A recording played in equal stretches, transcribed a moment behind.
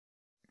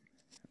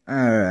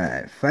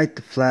Alright, fight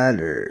the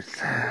flat earth.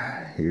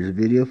 Here's a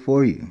video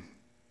for you.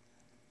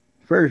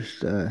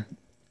 First,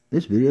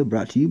 this video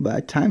brought to you by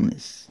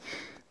Timeless.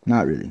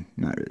 Not really,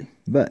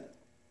 but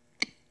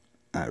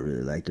I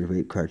really like their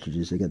vape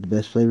cartridges. They got the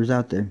best flavors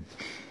out there.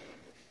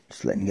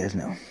 Just letting you guys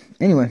know.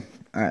 Anyway,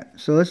 alright,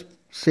 so let's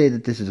say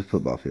that this is a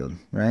football field,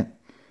 right?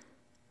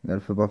 Got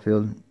a football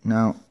field.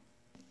 Now,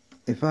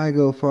 if I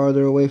go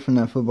farther away from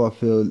that football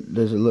field,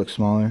 does it look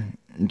smaller?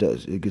 It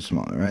does. It gets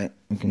smaller, right?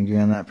 We can agree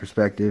on that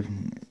perspective.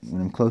 When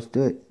I'm close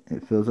to it,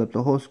 it fills up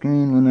the whole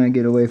screen. When I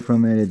get away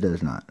from it, it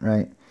does not,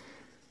 right?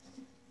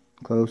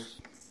 Close,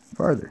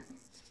 farther.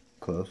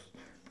 Close,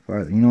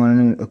 farther. You know what I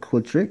know? A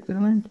cool trick that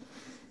I learned?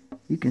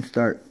 You can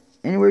start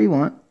anywhere you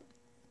want.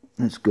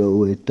 Let's go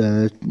with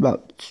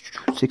about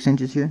 6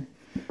 inches here.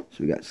 So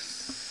we got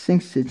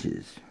 6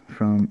 inches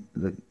from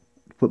the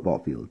football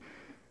field.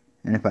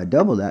 And if I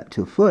double that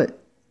to a foot,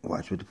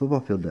 watch what the football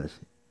field does.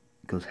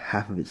 It goes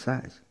half of its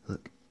size.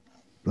 Look.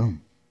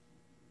 Boom.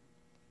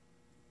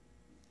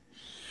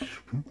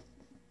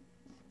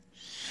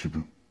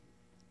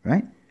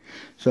 Right?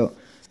 So,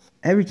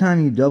 every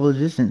time you double the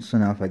distance, so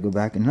now if I go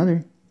back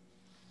another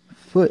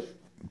foot,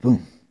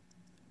 boom.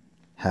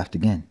 Halved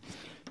again.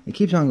 It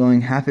keeps on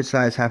going half its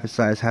size, half its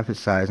size, half its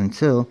size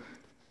until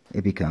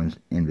it becomes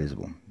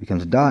invisible. It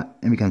becomes a dot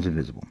and becomes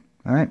invisible.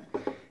 Alright?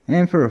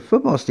 And for a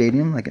football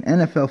stadium, like an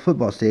NFL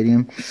football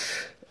stadium,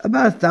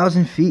 about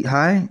 1,000 feet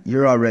high,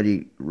 you're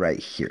already right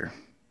here.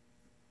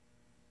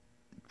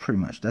 Pretty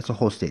much. That's a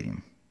whole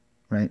stadium.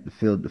 Right? The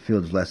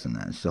field is less than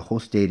that. It's the whole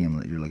stadium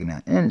that you're looking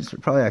at. And it's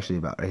probably actually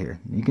about right here.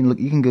 You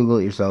can Google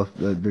it yourself.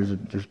 There's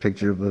a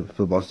picture of a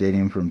football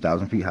stadium from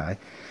 1,000 feet high.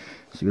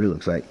 See what it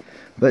looks like.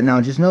 But now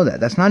just know that.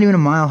 That's not even a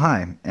mile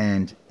high.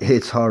 And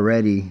it's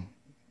already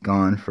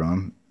gone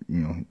from,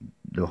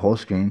 the whole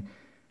screen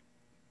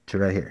to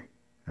right here.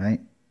 Right?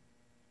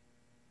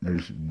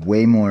 There's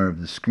way more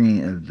of the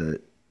screen, of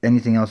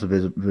anything else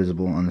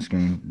visible on the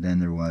screen than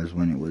there was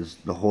when it was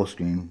the whole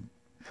screen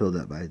filled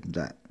up by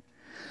that.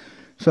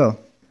 So,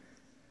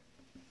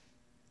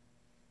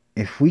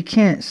 if we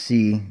can't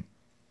see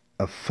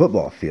a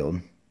football field,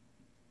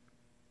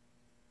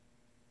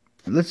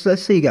 let's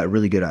say you got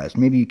really good eyes.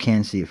 Maybe you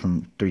can see it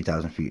from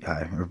 3,000 feet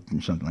high or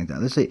something like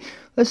that.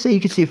 Let's say you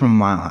can see it from a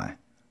mile high.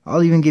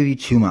 I'll even give you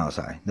 2 miles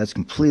high. That's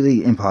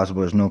completely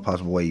impossible. There's no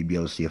possible way you'd be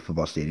able to see a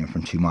football stadium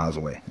from 2 miles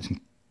away. It's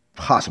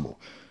impossible.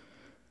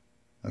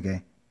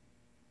 Okay?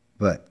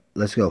 But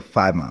let's go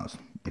 5 miles.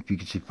 If you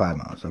can see 5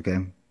 miles, okay?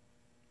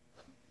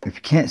 If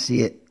you can't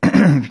see it,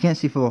 if you can't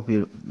see football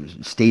field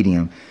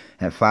stadium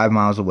at 5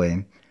 miles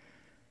away,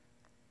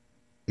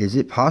 is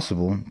it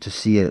possible to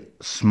see a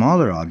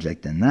smaller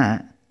object than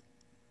that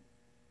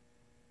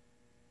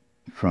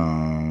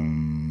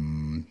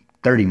from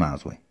 30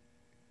 miles away?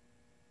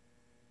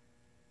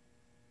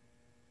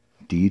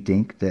 Do you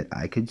think that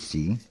I could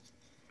see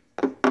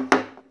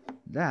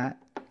that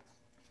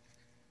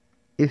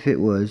if it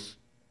was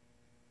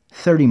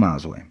 30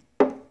 miles away?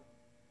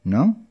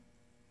 No?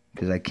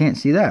 Because I can't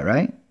see that,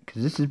 right?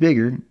 Because this is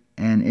bigger,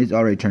 and it's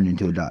already turned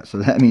into a dot. So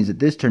that means that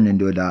this turned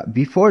into a dot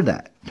before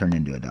that turned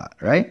into a dot,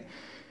 right?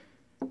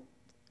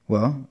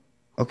 Well,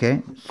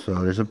 okay, so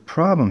there's a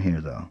problem here,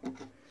 though.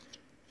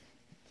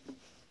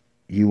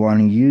 You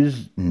want to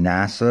use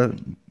NASA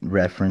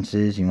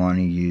references, you want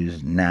to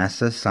use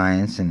NASA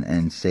science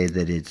and say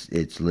that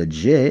it's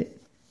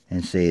legit,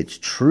 and say it's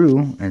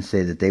true, and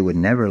say that they would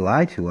never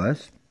lie to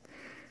us.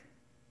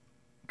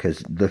 Because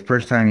the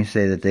first time you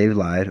say that they've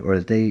lied, or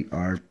that they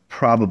are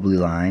probably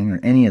lying, or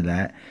any of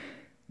that,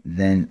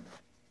 then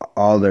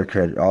all their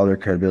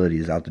credibility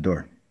is out the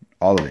door.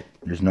 All of it.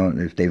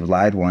 If they've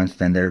lied once,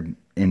 then they're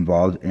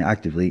involved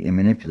actively in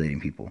manipulating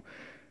people.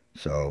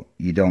 So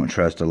you don't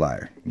trust a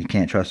liar. You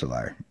can't trust a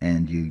liar.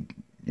 And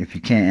if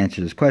you can't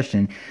answer this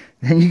question,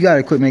 then you got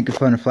to quit making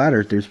fun of flat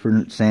earthers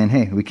for saying,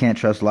 hey, we can't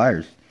trust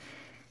liars.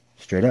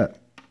 Straight up.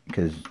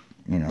 Because,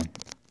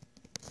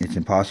 it's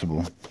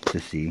impossible to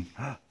see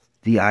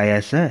the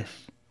ISS.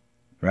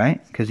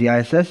 Right? Because the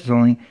ISS is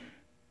only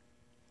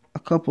a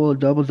couple of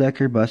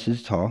double-decker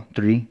buses tall.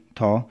 3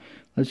 tall.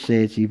 Let's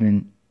say it's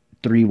even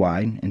 3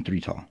 wide and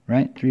 3 tall,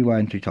 right? 3 wide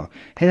and 3 tall.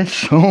 Hey, that's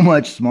so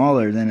much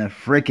smaller than a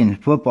freaking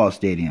football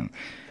stadium.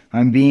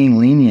 I'm being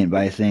lenient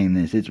by saying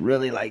this. It's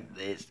really like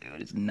this,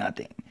 dude. It's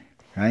nothing,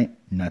 right?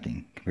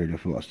 Nothing compared to a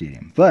football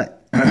stadium.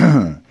 But,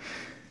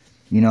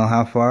 you know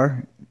how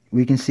far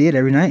we can see it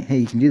every night? Hey,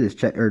 you can do this.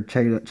 Check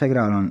it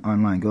out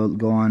online.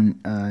 Go on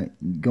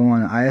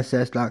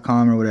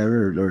ISS.com or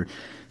whatever, or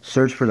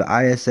search for the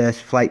ISS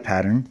flight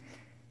pattern.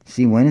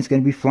 See when it's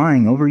going to be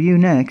flying over you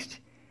next.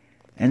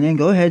 And then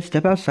go ahead,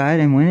 step outside,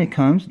 and when it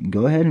comes,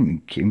 go ahead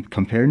and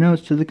compare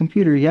notes to the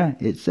computer. Yeah,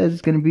 it says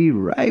it's going to be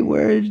right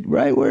where it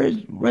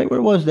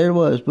was. There it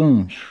was.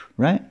 Boom.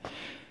 Right?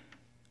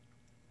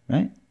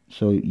 Right?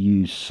 So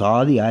you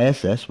saw the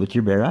ISS with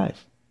your bare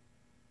eyes.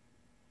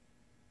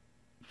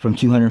 From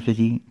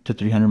 250 to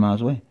 300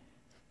 miles away.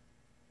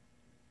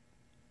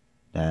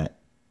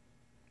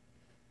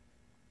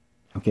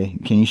 Okay,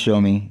 can you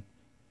show me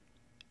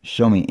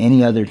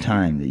any other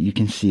time that you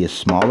can see a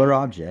smaller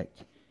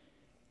object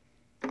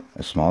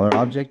a smaller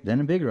object, then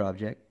a bigger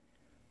object,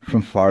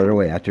 from farther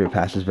away after it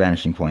passes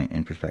vanishing point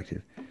in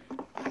perspective.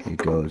 It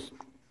goes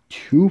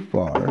too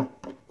far,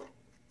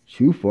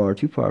 too far,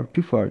 too far,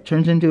 too far. It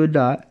turns into a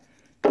dot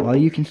while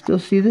you can still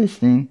see this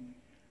thing.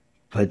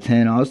 But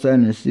then all of a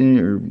sudden, as soon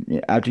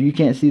or after you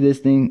can't see this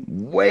thing,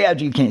 way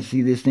after you can't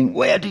see this thing,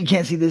 way after you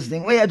can't see this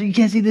thing, way after you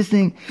can't see this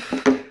thing,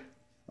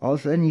 all of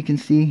a sudden you can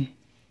see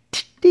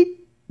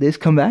this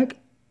come back,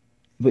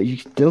 but you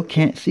still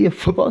can't see a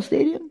football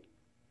stadium?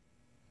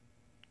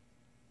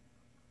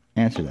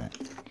 Answer that.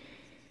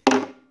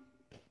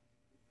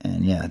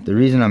 And yeah, the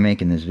reason I'm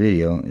making this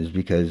video is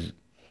because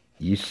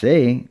you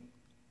say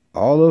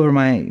all over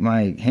my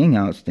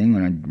Hangouts thing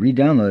when I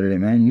re-downloaded it,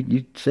 man,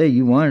 you say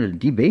you wanted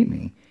to debate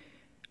me.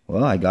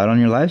 Well, I got on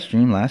your live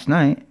stream last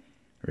night,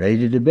 ready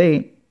to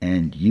debate,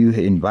 and you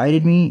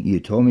invited me,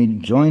 you told me to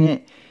join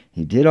it,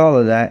 you did all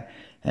of that,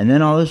 and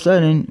then all of a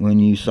sudden, when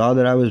you saw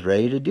that I was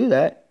ready to do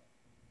that,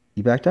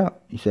 you backed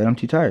out. You said, I'm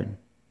too tired.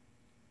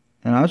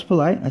 And I was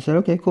polite. I said,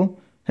 okay, cool.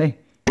 Hey,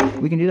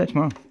 we can do that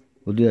tomorrow.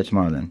 We'll do that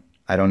tomorrow then.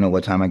 I don't know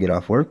what time I get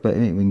off work, but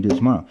hey, we can do it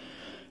tomorrow.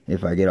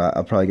 If I get off,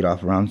 I'll probably get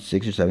off around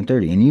 6 or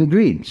 7:30. And you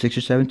agreed, 6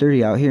 or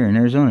 7:30 out here in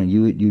Arizona,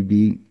 you'd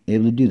be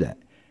able to do that,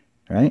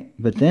 right?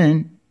 But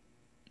then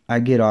I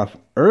get off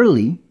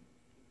early,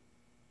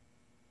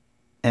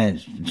 and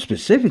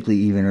specifically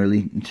even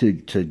early to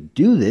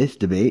do this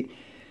debate,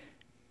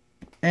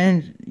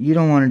 and you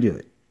don't want to do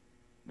it.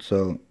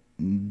 So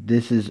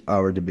this is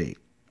our debate.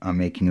 I'm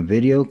making a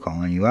video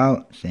calling you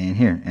out, saying,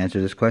 here,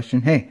 answer this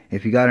question. Hey,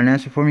 if you got an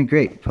answer for me,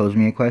 great. Pose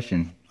me a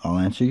question. I'll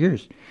answer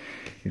yours.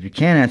 If you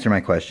can't answer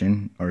my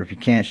question, or if you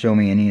can't show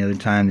me any other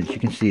time that you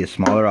can see a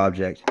smaller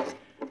object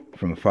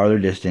from a farther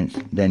distance,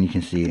 then you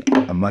can see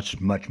a much,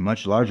 much,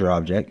 much larger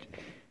object,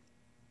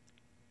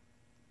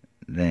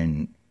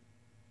 then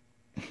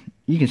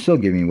you can still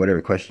give me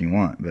whatever question you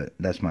want, but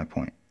that's my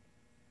point.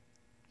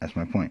 That's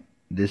my point.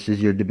 This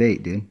is your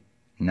debate, dude.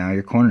 Now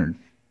you're cornered.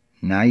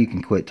 Now you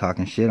can quit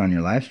talking shit on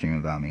your live stream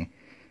about me.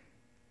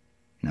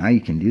 Now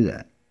you can do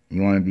that.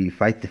 You want to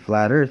fight the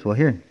flat earth? Well,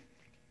 here.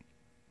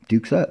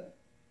 Duke's up.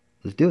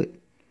 Let's do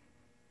it.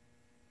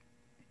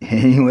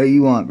 Any way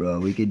you want, bro.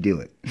 We could do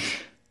it.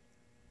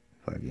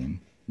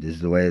 Fucking. This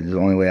is the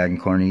only way I can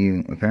corner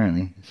you,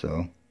 apparently.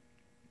 So,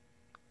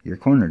 you're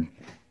cornered.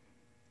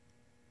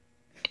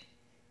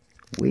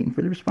 Waiting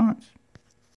for the response.